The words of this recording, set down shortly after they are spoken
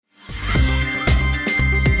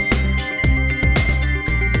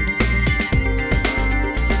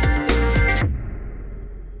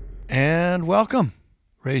welcome.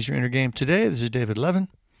 Raise your inner game today. This is David Levin.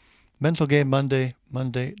 Mental Game Monday,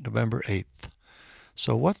 November 8th.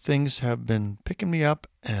 So what things have been picking me up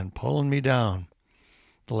and pulling me down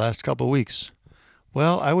the last couple of weeks?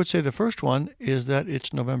 Well, I would say the first one is that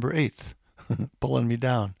it's November 8th, pulling me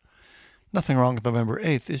down. Nothing wrong with November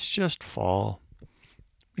 8th. It's just fall.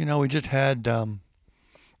 You know, we just had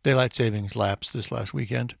daylight savings lapse this last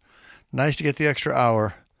weekend. Nice to get the extra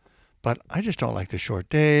hour, but I just don't like the short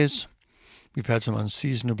days. We've had some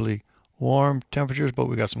unseasonably warm temperatures, but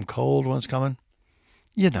we got some cold ones coming.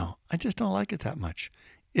 You know, I just don't like it that much.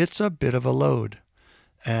 It's a bit of a load.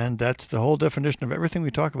 And that's the whole definition of everything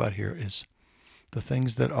we talk about here is the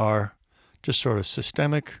things that are just sort of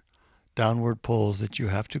systemic downward pulls that you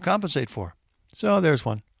have to compensate for. So there's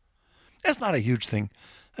one. That's not a huge thing.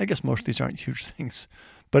 I guess most of these aren't huge things,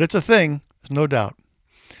 but it's a thing, there's no doubt.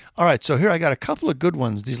 All right, so here I got a couple of good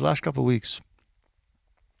ones these last couple of weeks.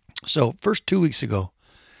 So first 2 weeks ago,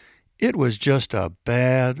 it was just a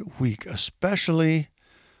bad week, especially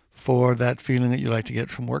for that feeling that you like to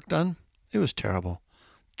get from work done. It was terrible,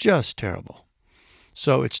 just terrible.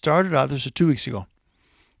 So it started out, this was 2 weeks ago,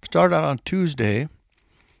 started out on Tuesday.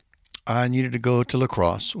 I needed to go to La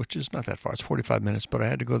Crosse, which is not that far, it's 45 minutes, but I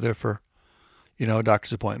had to go there for, a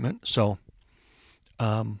doctor's appointment. So,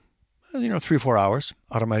 3 or 4 hours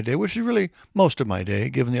out of my day, which is really most of my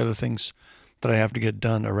day, given the other things that I have to get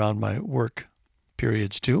done around my work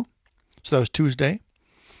periods too. So that was Tuesday.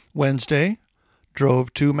 Wednesday,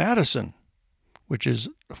 drove to Madison, which is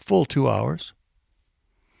a full 2 hours.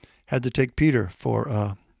 Had to take Peter for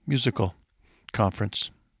a musical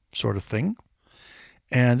conference sort of thing.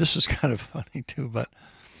 And this is kind of funny too, but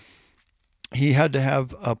he had to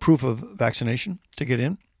have a proof of vaccination to get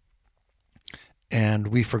in. And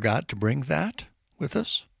we forgot to bring that with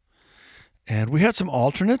us. And we had some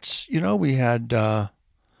alternates. We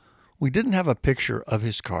didn't have a picture of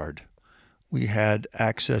his card. We had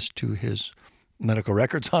access to his medical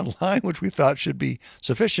records online, which we thought should be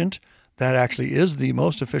sufficient. That actually is the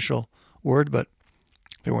most official word, but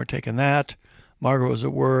they weren't taking that. Margaret was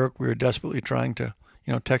at work. We were desperately trying to,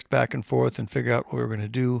 text back and forth and figure out what we were going to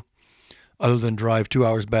do other than drive 2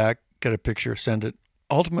 hours back, get a picture, send it.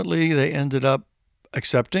 Ultimately, they ended up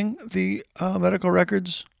accepting the medical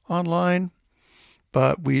records online,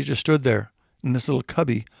 but we just stood there in this little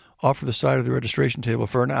cubby off to the side of the registration table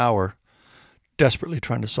for an hour, desperately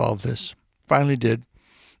trying to solve this. Finally did.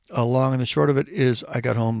 Long and the short of it is I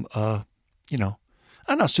got home, I'm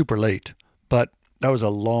not super late, but that was a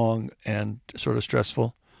long and sort of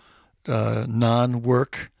stressful,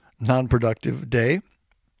 non-work, non-productive day,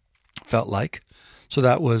 felt like. So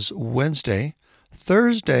that was Wednesday.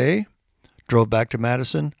 Thursday, drove back to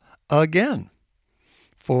Madison again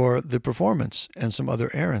for the performance and some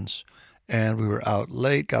other errands. And we were out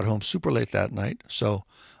late, got home super late that night. So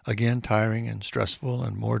again, tiring and stressful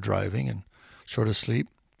and more driving and short of sleep.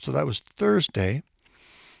 So that was Thursday.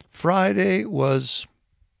 Friday was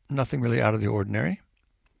nothing really out of the ordinary.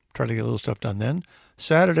 Tried to get a little stuff done then.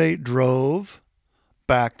 Saturday, drove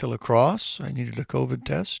back to La Crosse. I needed a COVID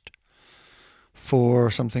test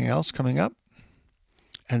for something else coming up.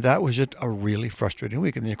 And that was just a really frustrating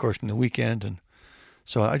week. And then, of course, in the weekend. And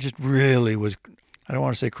so I just really was, I don't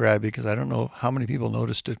want to say crabby because I don't know how many people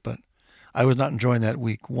noticed it, but I was not enjoying that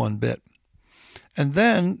week one bit. And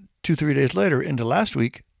then 2-3 days later into last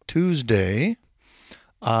week, Tuesday,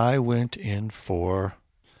 I went in for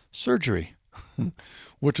surgery,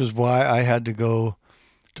 which is why I had to go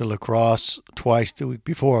to La Crosse twice the week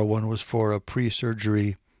before. One was for a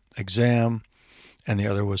pre-surgery exam and the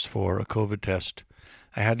other was for a COVID test.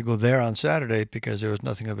 I had to go there on Saturday because there was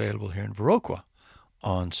nothing available here in Viroqua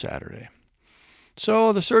on Saturday.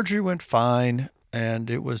 So the surgery went fine, and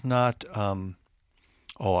it was not, I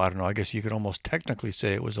don't know, I guess you could almost technically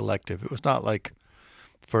say it was elective. It was not like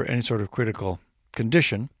for any sort of critical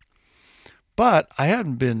condition, but I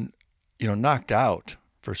hadn't been, knocked out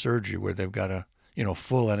for surgery where they've got a,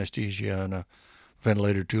 full anesthesia and a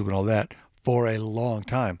ventilator tube and all that for a long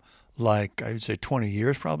time, like I would say 20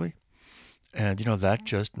 years probably. And, that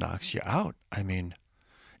just knocks you out. I mean,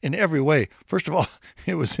 in every way. First of all,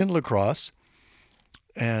 it was in La Crosse,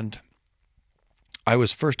 and I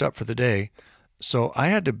was first up for the day. So I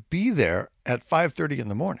had to be there at 5:30 in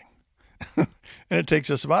the morning. And it takes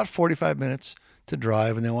us about 45 minutes to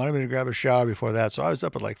drive, and they wanted me to grab a shower before that. So I was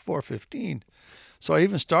up at like 4:15. So I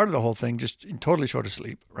even started the whole thing just totally short of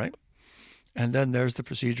sleep, right? And then there's the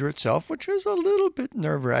procedure itself, which is a little bit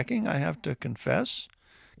nerve-wracking, I have to confess.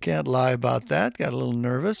 Can't lie about that. Got a little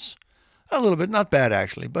nervous. A little bit. Not bad,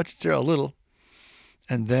 actually, but still a little.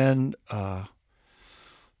 And then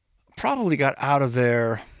probably got out of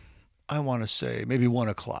there, I want to say maybe 1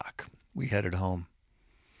 o'clock, we headed home.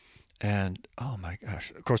 And oh my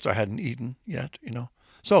gosh, of course I hadn't eaten yet,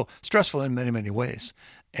 So stressful in many, many ways.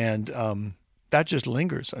 And that just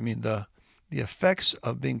lingers. I mean, the effects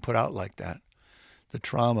of being put out like that, the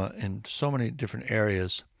trauma in so many different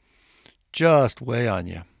areas just weigh on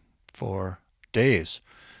you for days.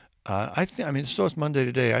 So it's Monday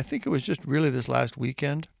today. I think it was just really this last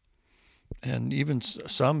weekend. And even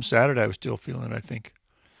some Saturday I was still feeling it, I think.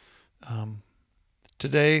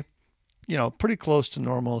 Today, pretty close to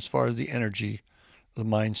normal as far as the energy, the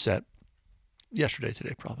mindset. Yesterday,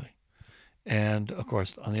 today, probably. And, of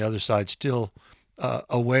course, on the other side, still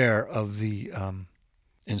aware of the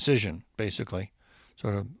incision, basically,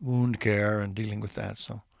 sort of wound care and dealing with that.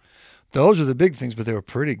 So those are the big things, but they were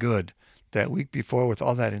pretty good. That week before with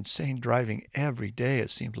all that insane driving every day, it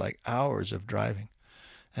seemed like hours of driving.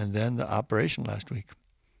 And then the operation last week.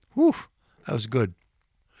 Whew, that was good.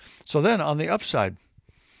 So then on the upside,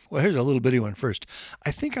 well, here's a little bitty one first.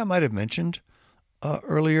 I think I might have mentioned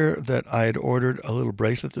earlier that I had ordered a little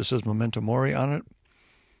bracelet that says Memento Mori on it.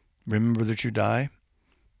 Remember that you die,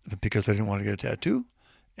 because I didn't want to get a tattoo.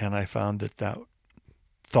 And I found that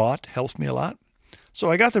thought helps me a lot. So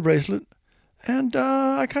I got the bracelet, and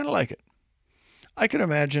I kind of like it. I can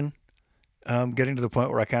imagine getting to the point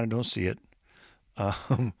where I kind of don't see it.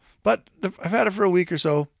 But I've had it for a week or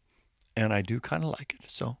so, and I do kind of like it.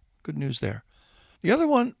 So good news there. The other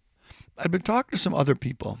one, I've been talking to some other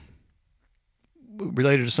people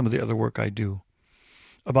related to some of the other work I do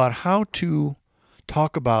about how to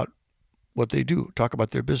talk about what they do, talk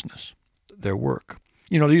about their business, their work.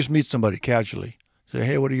 They just meet somebody casually, say,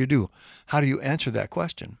 hey, what do you do? How do you answer that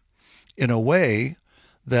question in a way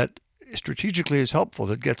that strategically is helpful,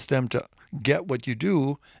 that gets them to get what you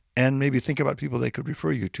do and maybe think about people they could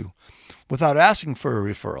refer you to without asking for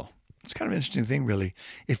a referral. It's kind of an interesting thing, really.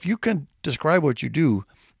 If you can describe what you do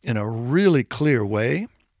in a really clear way,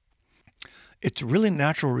 it's a really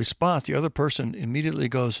natural response. The other person immediately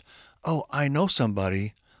goes, oh, I know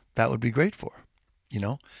somebody that would be great for,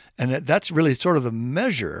 And that's really sort of the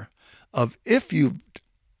measure of if you've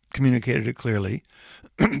communicated it clearly,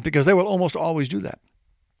 because they will almost always do that.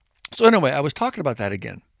 So anyway, I was talking about that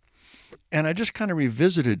again. And I just kind of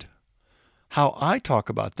revisited how I talk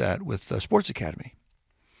about that with Sports Academy.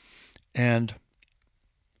 And,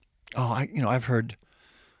 I've heard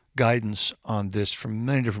guidance on this from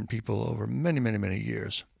many different people over many, many, many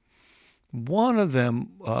years. One of them,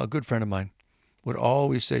 a good friend of mine, would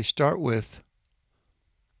always say,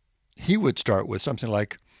 he would start with something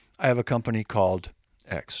like, I have a company called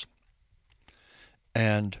X.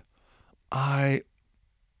 And I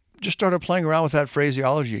just started playing around with that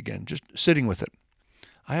phraseology again, just sitting with it.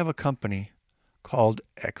 I have a company called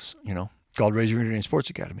X, called Raise Your Name Sports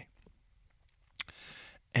Academy.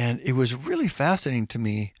 And it was really fascinating to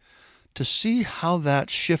me to see how that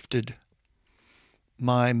shifted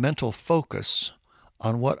my mental focus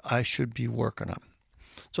on what I should be working on.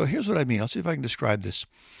 So here's what I mean. I'll see if I can describe this.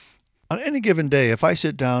 On any given day, if I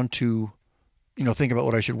sit down to, think about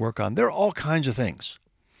what I should work on, there are all kinds of things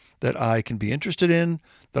that I can be interested in,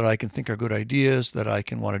 that I can think are good ideas, that I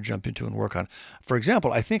can want to jump into and work on. For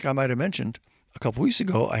example, I think I might have mentioned a couple weeks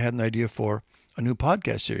ago, I had an idea for a new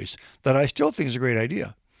podcast series that I still think is a great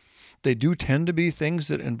idea. They do tend to be things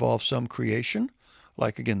that involve some creation,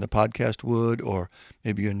 like, again, the podcast would, or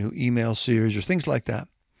maybe a new email series or things like that.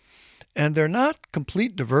 And they're not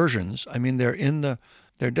complete diversions. I mean,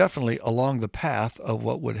 they're definitely along the path of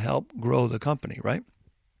what would help grow the company, right?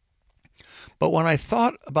 But when I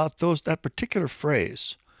thought about that particular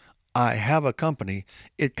phrase, I have a company,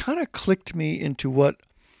 it kind of clicked me into what,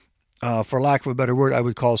 for lack of a better word, I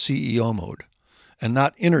would call CEO mode. And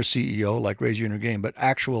not inner CEO like Raise Your Inner Game, but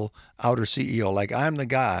actual outer CEO. Like I'm the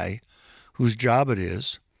guy whose job it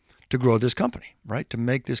is to grow this company, right? To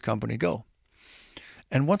make this company go.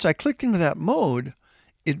 And once I clicked into that mode,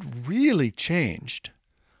 it really changed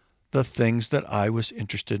the things that I was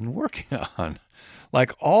interested in working on.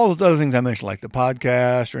 Like all those other things I mentioned, like the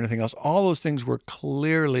podcast or anything else, all those things were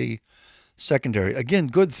clearly secondary. Again,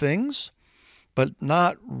 good things, but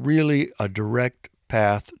not really a direct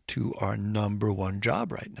path to our number one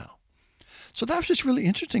job right now. So that was just really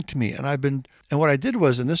interesting to me. And what I did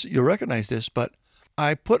was, and this, you'll recognize this, but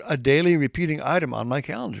I put a daily repeating item on my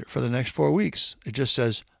calendar for the next 4 weeks. It just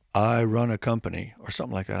says, I run a company or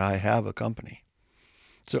something like that. I have a company.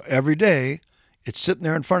 So every day it's sitting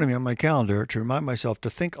there in front of me on my calendar to remind myself to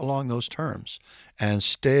think along those terms and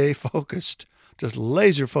stay focused, just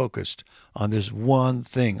laser focused on this one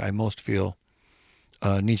thing I most feel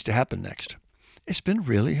needs to happen next. It's been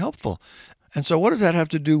really helpful. And so what does that have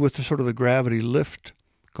to do with the sort of the gravity lift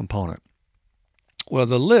component. Well,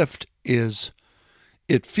 the lift is,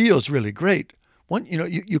 it feels really great.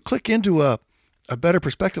 You click into a better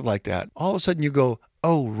perspective like that, all of a sudden you go,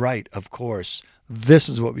 oh, right, of course, this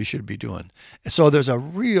is what we should be doing. And so there's a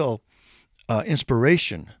real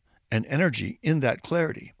inspiration and energy in that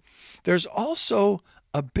clarity. There's also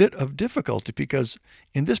a bit of difficulty because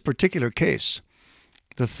in this particular case,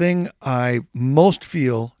 the thing I most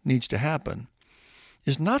feel needs to happen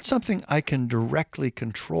is not something I can directly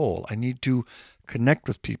control. I need to connect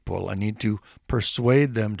with people. I need to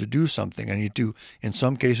persuade them to do something. I need to, in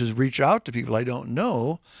some cases, reach out to people I don't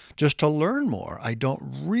know just to learn more. I don't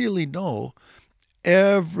really know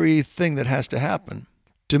everything that has to happen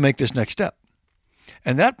to make this next step.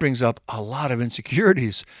 And that brings up a lot of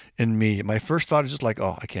insecurities in me. My first thought is just like,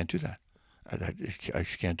 oh, I can't do that. I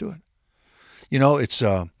can't do it. It's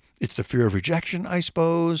the fear of rejection, I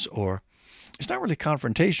suppose, or it's not really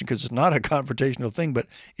confrontation because it's not a confrontational thing, but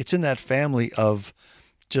it's in that family of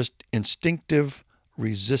just instinctive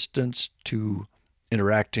resistance to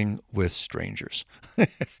interacting with strangers.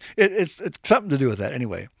 It's something to do with that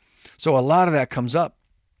anyway. So a lot of that comes up.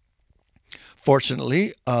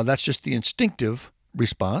 Fortunately, that's just the instinctive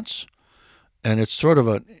response, and it's sort of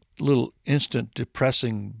a little instant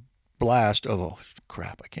depressing blast of, oh,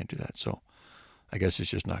 crap, I can't do that. So I guess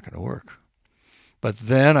it's just not going to work. But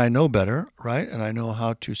then I know better, right? And I know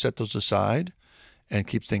how to set those aside and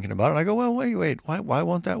keep thinking about it. And I go, well, wait, why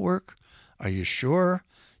won't that work? Are you sure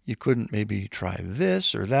you couldn't maybe try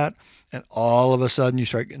this or that? And all of a sudden you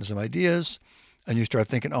start getting some ideas and you start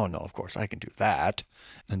thinking, oh no, of course I can do that.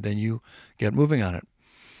 And then you get moving on it.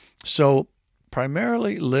 So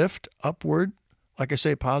primarily lift, upward, like I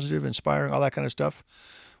say, positive, inspiring, all that kind of stuff,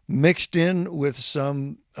 mixed in with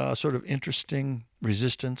some sort of interesting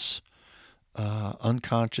resistance,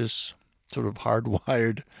 unconscious, sort of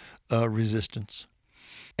hardwired resistance.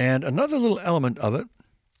 And another little element of it,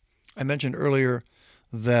 I mentioned earlier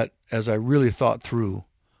that as I really thought through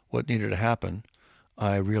what needed to happen,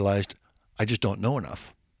 I realized I just don't know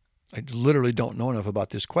enough. I literally don't know enough about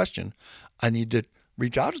this question. I need to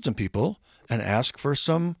reach out to some people and ask for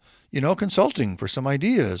some, consulting, for some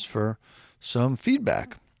ideas, for some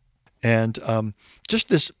feedback. And just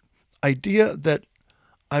this idea that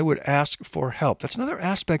I would ask for help. That's another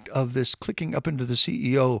aspect of this clicking up into the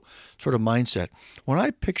CEO sort of mindset. When I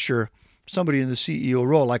picture somebody in the CEO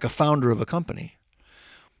role, like a founder of a company,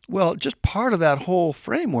 well, just part of that whole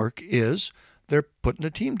framework is they're putting a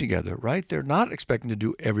team together, right? They're not expecting to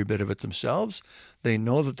do every bit of it themselves. They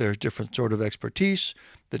know that there's different sort of expertise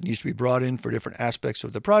that needs to be brought in for different aspects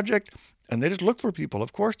of the project, and they just look for people.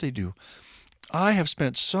 Of course they do. I have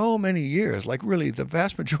spent so many years, like really the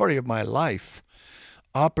vast majority of my life,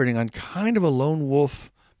 operating on kind of a lone wolf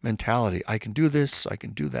mentality. I can do this, I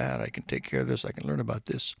can do that, I can take care of this, I can learn about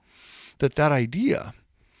this. That idea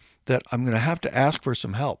that I'm going to have to ask for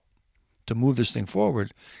some help to move this thing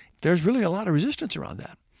forward, there's really a lot of resistance around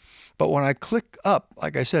that. But when I click up,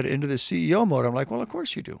 like I said, into the CEO mode, I'm like, well, of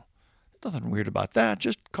course you do. Nothing weird about that.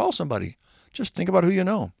 Just call somebody. Just think about who you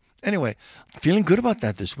know. Anyway, feeling good about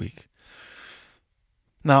that this week.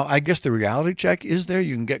 Now, I guess the reality check is there.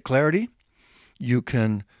 You can get clarity. You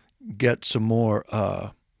can get some more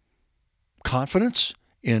confidence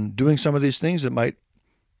in doing some of these things that might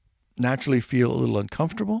naturally feel a little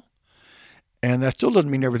uncomfortable. And that still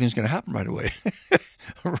doesn't mean everything's going to happen right away,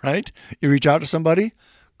 right? You reach out to somebody,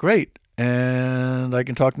 great, and I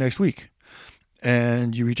can talk next week.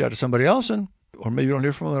 And you reach out to somebody else, or maybe you don't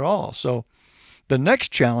hear from them at all. So the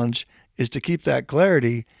next challenge is to keep that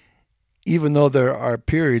clarity, even though there are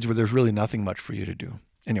periods where there's really nothing much for you to do.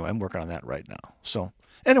 Anyway, I'm working on that right now. So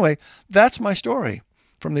anyway, that's my story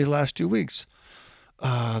from these last 2 weeks.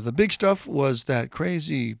 The big stuff was that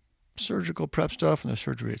crazy surgical prep stuff and the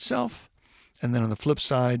surgery itself. And then on the flip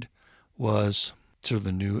side was sort of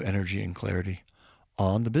the new energy and clarity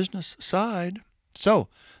on the business side. So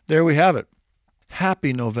there we have it.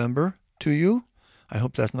 Happy November to you. I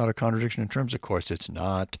hope that's not a contradiction in terms. Of course, it's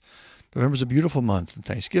not. November's a beautiful month, and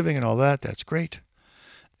Thanksgiving and all that. That's great.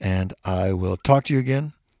 And I will talk to you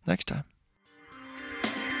again next time.